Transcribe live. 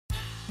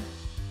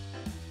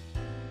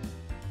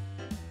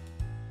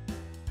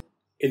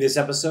In this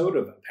episode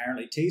of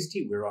Apparently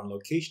Tasty, we're on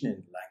location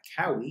in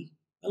Langkawi,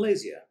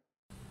 Malaysia.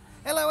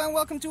 Hello and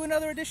welcome to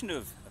another edition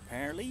of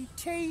Apparently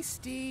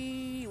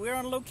Tasty. We're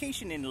on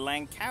location in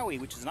Langkawi,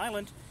 which is an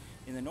island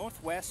in the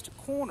northwest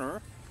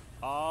corner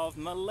of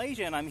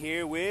Malaysia. And I'm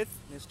here with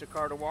Mr.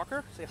 Carter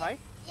Walker. Say hi.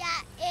 Yeah,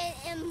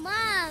 and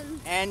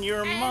Mom. And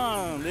your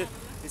mom.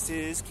 This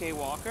is Kay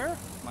Walker,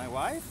 my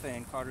wife,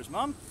 and Carter's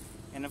mom.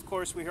 And of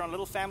course, we're here on a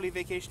little family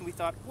vacation. We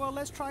thought, well,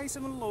 let's try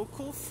some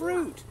local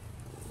fruit.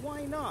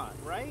 Why not,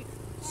 right?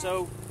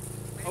 So,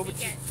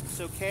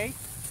 Kay,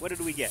 what did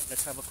we get?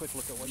 Let's have a quick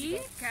look at what you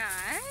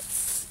got.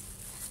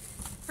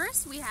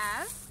 First we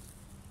have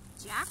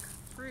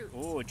jackfruit.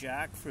 Oh,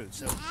 jackfruit.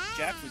 So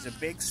jackfruit's a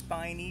big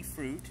spiny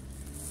fruit.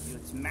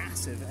 It's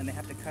massive, and they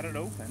have to cut it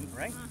open,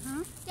 right?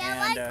 Mm-hmm.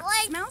 Yeah, and, it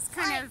smells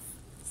kind of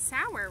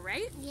sour,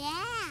 right? Yeah.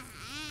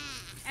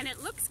 And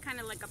it looks kind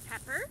of like a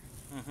pepper.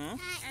 Mm-hmm.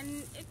 And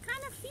it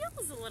kind of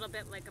feels a little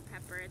bit like a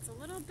pepper. It's a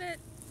little bit...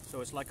 So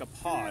it's like a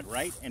pod,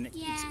 right? And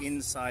it's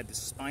inside the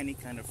spiny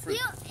kind of fruit.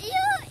 You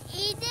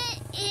eat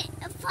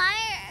it,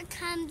 fire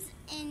comes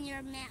in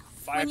your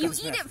mouth. When you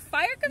eat it,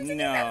 fire comes in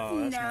your mouth? No,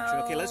 that's not true.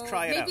 Okay, let's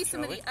try it out, Maybe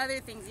some of the other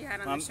things you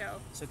had on the show.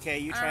 So, Kay,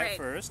 you try it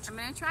first. I'm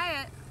going to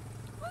try it.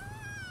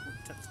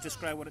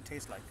 Describe what it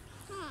tastes like.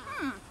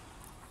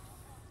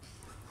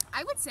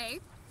 I would say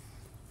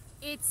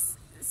it's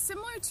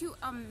similar to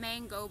a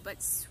mango,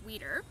 but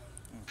sweeter.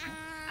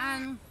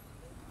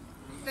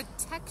 The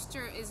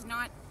texture is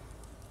not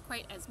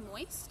quite as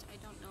moist. I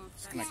don't know if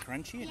that's... It's kind of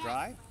crunchy and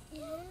dry?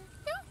 Yeah.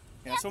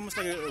 Yeah, it's almost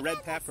like a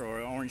red pepper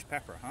or an orange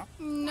pepper, huh?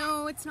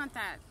 No, it's not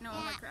that. No,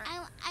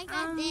 I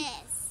got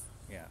this.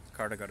 Yeah,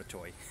 Carter got a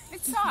toy.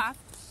 It's soft.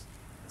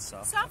 It's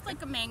soft. Soft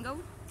like a mango.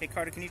 Okay,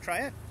 Carter, can you try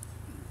it?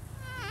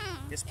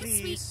 Yes,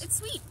 please. It's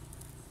sweet.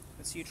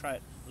 Let's see you try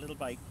it. A little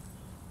bite.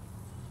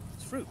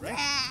 It's fruit, right?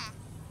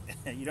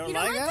 You don't You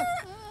like don't like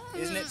that? that?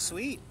 Isn't it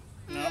sweet?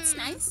 No. It's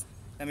nice.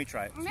 Let me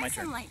try it. It's my Nice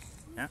turn. and like,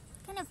 Yeah?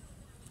 kind of,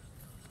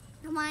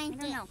 I Mine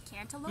don't know,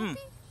 cantaloupe?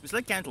 It's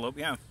like cantaloupe,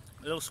 yeah.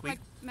 A little sweet. Like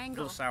mango.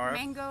 A little sour.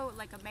 Mango,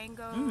 like a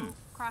mango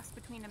cross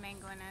between a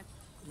mango and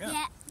a...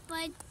 Yeah,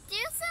 but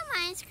there's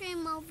some ice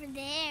cream over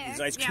there. There's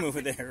ice cream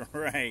over there,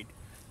 right.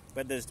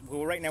 But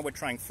right now we're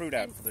trying fruit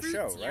out for the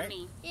show, right?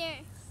 Yummy. Here.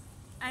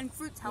 And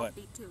fruit's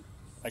healthy too.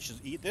 I should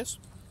eat this?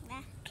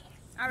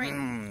 All right, that's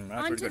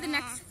on pretty to good. the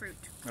next fruit.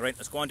 All right,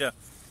 let's go on to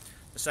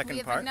the second We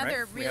have part, another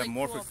right? really We have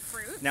more cool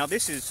fruit. Now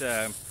this is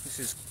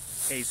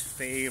Kay's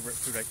favorite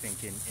fruit, I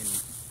think, in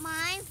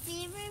My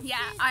favorite Yeah,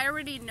 fruit. I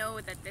already know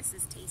that this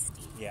is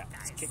tasty. yeah.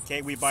 guys.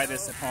 Kay, we buy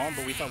this at home,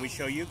 but we thought we'd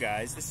show you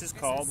guys. This is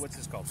called, what's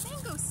this called?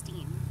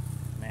 Mangosteen.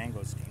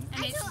 Mangosteen.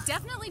 And it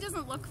definitely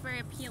doesn't look very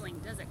appealing,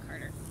 does it,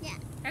 Carter? Yeah.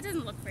 That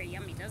doesn't look very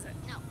yummy, does it?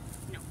 No.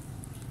 No.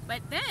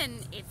 But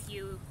then, if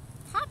you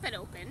pop it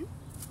open,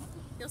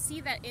 you'll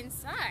see that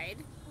inside,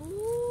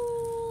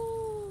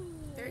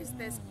 there's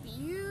this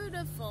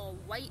beautiful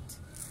white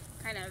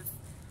kind of,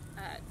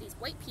 these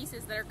white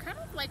pieces that are kind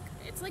of like,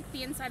 it's like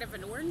the inside of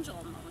an orange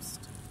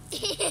almost.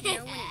 You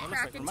know, when you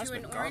crack into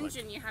an orange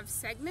and you have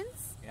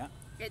segments? Yeah.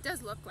 It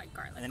does look like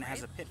garlic, And then it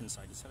has right? a pit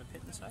inside. Does it have a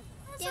pit inside?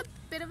 There's a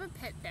bit of a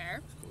pit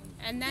there.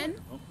 And then,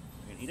 Oh,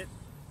 you gonna eat it?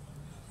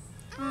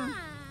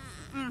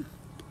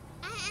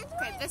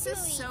 okay, this is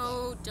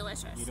so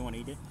delicious. You don't want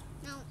to eat it?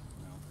 No.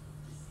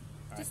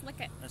 Just lick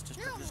it. Let's just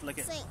No, lick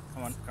it. sweet.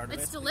 Come on, Carter.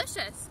 It's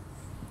delicious.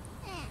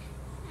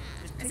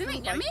 Just take Isn't a it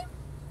little bite. yummy?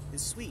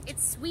 It's sweet.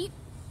 It's sweet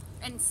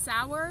and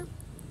sour,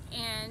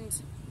 and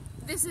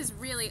this is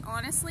really,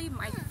 honestly,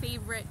 my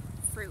favorite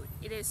fruit.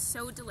 It is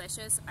so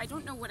delicious. I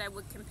don't know what I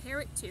would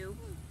compare it to. You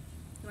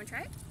want to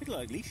try it? It's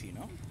like lychee,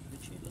 no?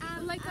 Lychee,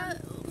 a little bit.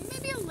 Like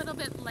maybe a little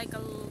bit like a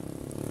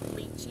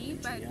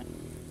lychee, but yeah.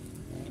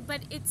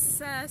 but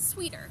it's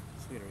sweeter.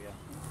 Sweeter, yeah.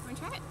 You want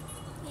to try it?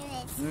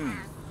 Yes.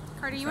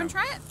 Carter, you want to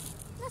try it?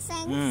 No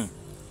thanks.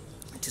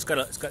 It's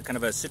got kind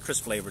of a citrus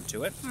flavor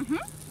to it,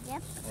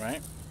 Yep.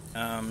 right?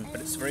 But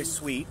it's very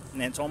sweet,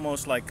 and it's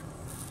almost like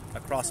a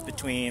cross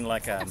between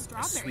like a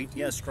strawberry,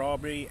 sweet,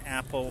 strawberry,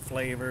 apple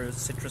flavors,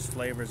 citrus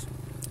flavors.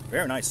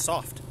 Very nice,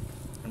 soft,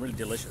 and really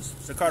delicious.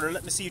 So Carter,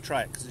 let me see you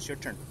try it, because it's your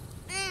turn.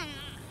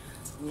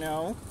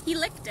 No, He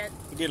licked it.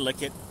 you did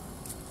lick it.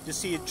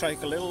 Just see you try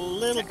a little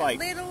bite.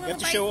 little You have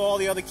to bite. show all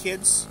the other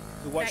kids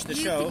who watch That the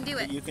you show can do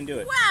that it. you can do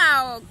it.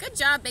 Wow, good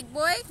job, big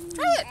boy.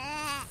 Try it.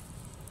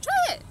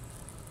 Try it.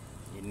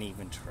 You didn't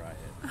even try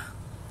it.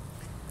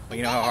 Well,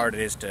 you know how hard it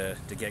is to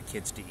get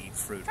kids to eat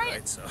fruit, Try right?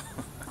 it. So.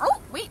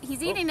 Oh, wait,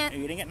 he's eating Are it.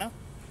 you eating it now?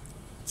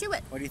 Chew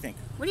it. What do you think?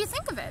 What do you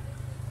think of it?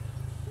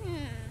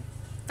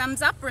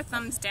 Thumbs up or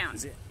thumbs down?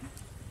 Is it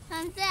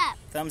Thumbs up.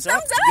 thumbs up?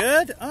 Thumbs up?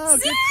 Good. Oh,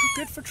 See?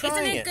 good for trying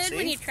Isn't it. it good see?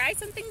 when you try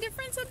something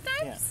different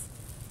sometimes?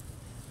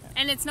 Yeah.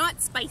 And it's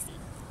not spicy.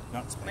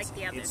 Not spicy. Like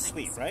the other it's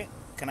things. sweet, right?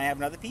 Can I have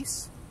another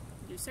piece?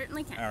 You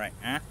certainly can. All right.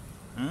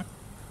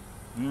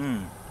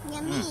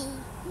 Yummy.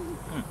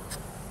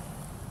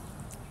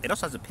 It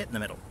also has a pit in the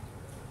middle.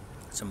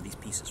 Some of these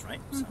pieces, right?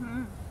 So,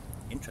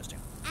 interesting.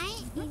 I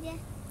eat it.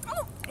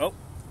 Oh, Oh,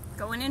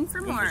 going in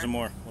for more. there's some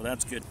more. Well,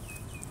 that's good.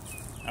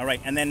 All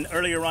right, and then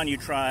earlier on you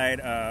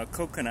tried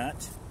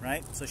coconut,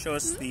 right? So show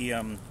us the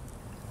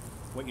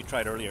what you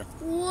tried earlier.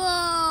 Whoa!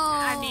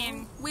 I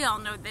mean, we all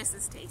know this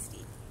is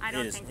tasty. I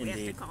don't think we have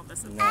to call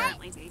this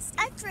apparently tasty.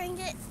 I drank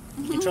it.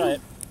 You can try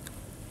it.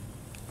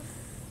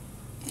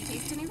 Do you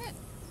taste any of it?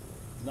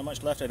 Not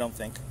much left, I don't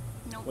think.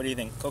 Nope. What do you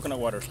think? Coconut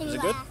water. Is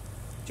it good?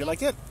 Do you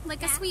like it?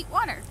 Like a sweet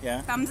water.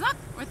 Yeah. Thumbs up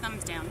or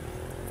thumbs down?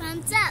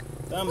 Thumbs up.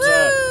 Thumbs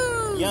up.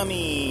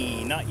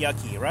 Yummy. Not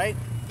yucky, right?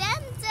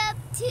 Thumbs up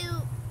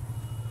to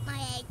my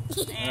egg.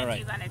 And All right.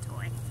 you got a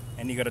toy.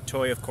 And you got a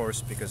toy, of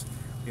course, because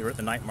we were at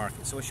the night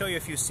market. So we'll show you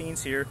a few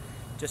scenes here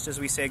just as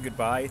we say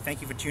goodbye.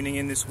 Thank you for tuning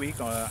in this week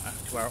to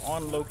our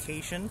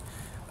on-location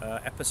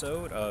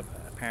episode of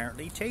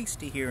Apparently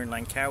Tasty here in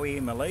Langkawi,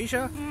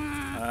 Malaysia.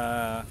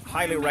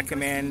 Highly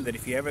recommend that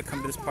if you ever come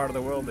to this part of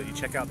the world that you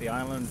check out the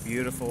island.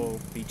 Beautiful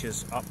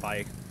beaches up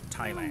by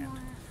Thailand.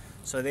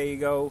 So there you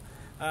go.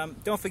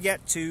 Don't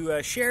forget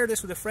to share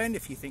this with a friend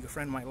if you think a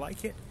friend might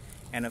like it.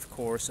 And of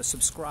course,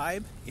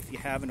 subscribe if you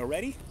haven't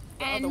already.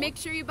 And make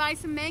sure you buy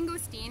some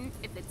mangosteen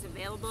if it's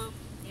available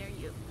near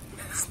you.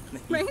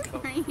 There you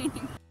go.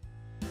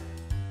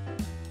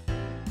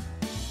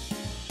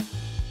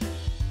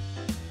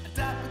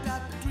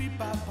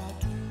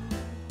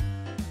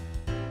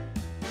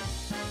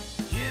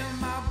 Hear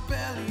my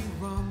belly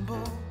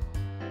rumble,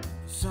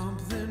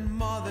 something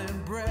more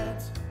than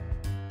bread.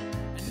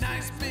 A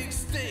nice big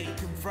steak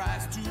and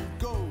fries to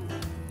go.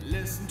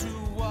 Listen to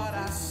what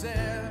I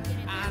said.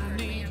 I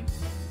need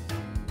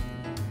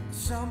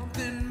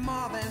something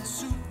more than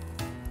soup.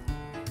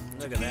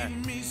 Look at that.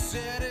 Keep me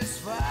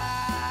satisfied.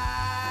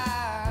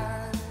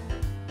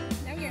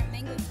 Now you're a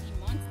mangosteen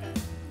monster.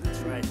 That's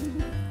right.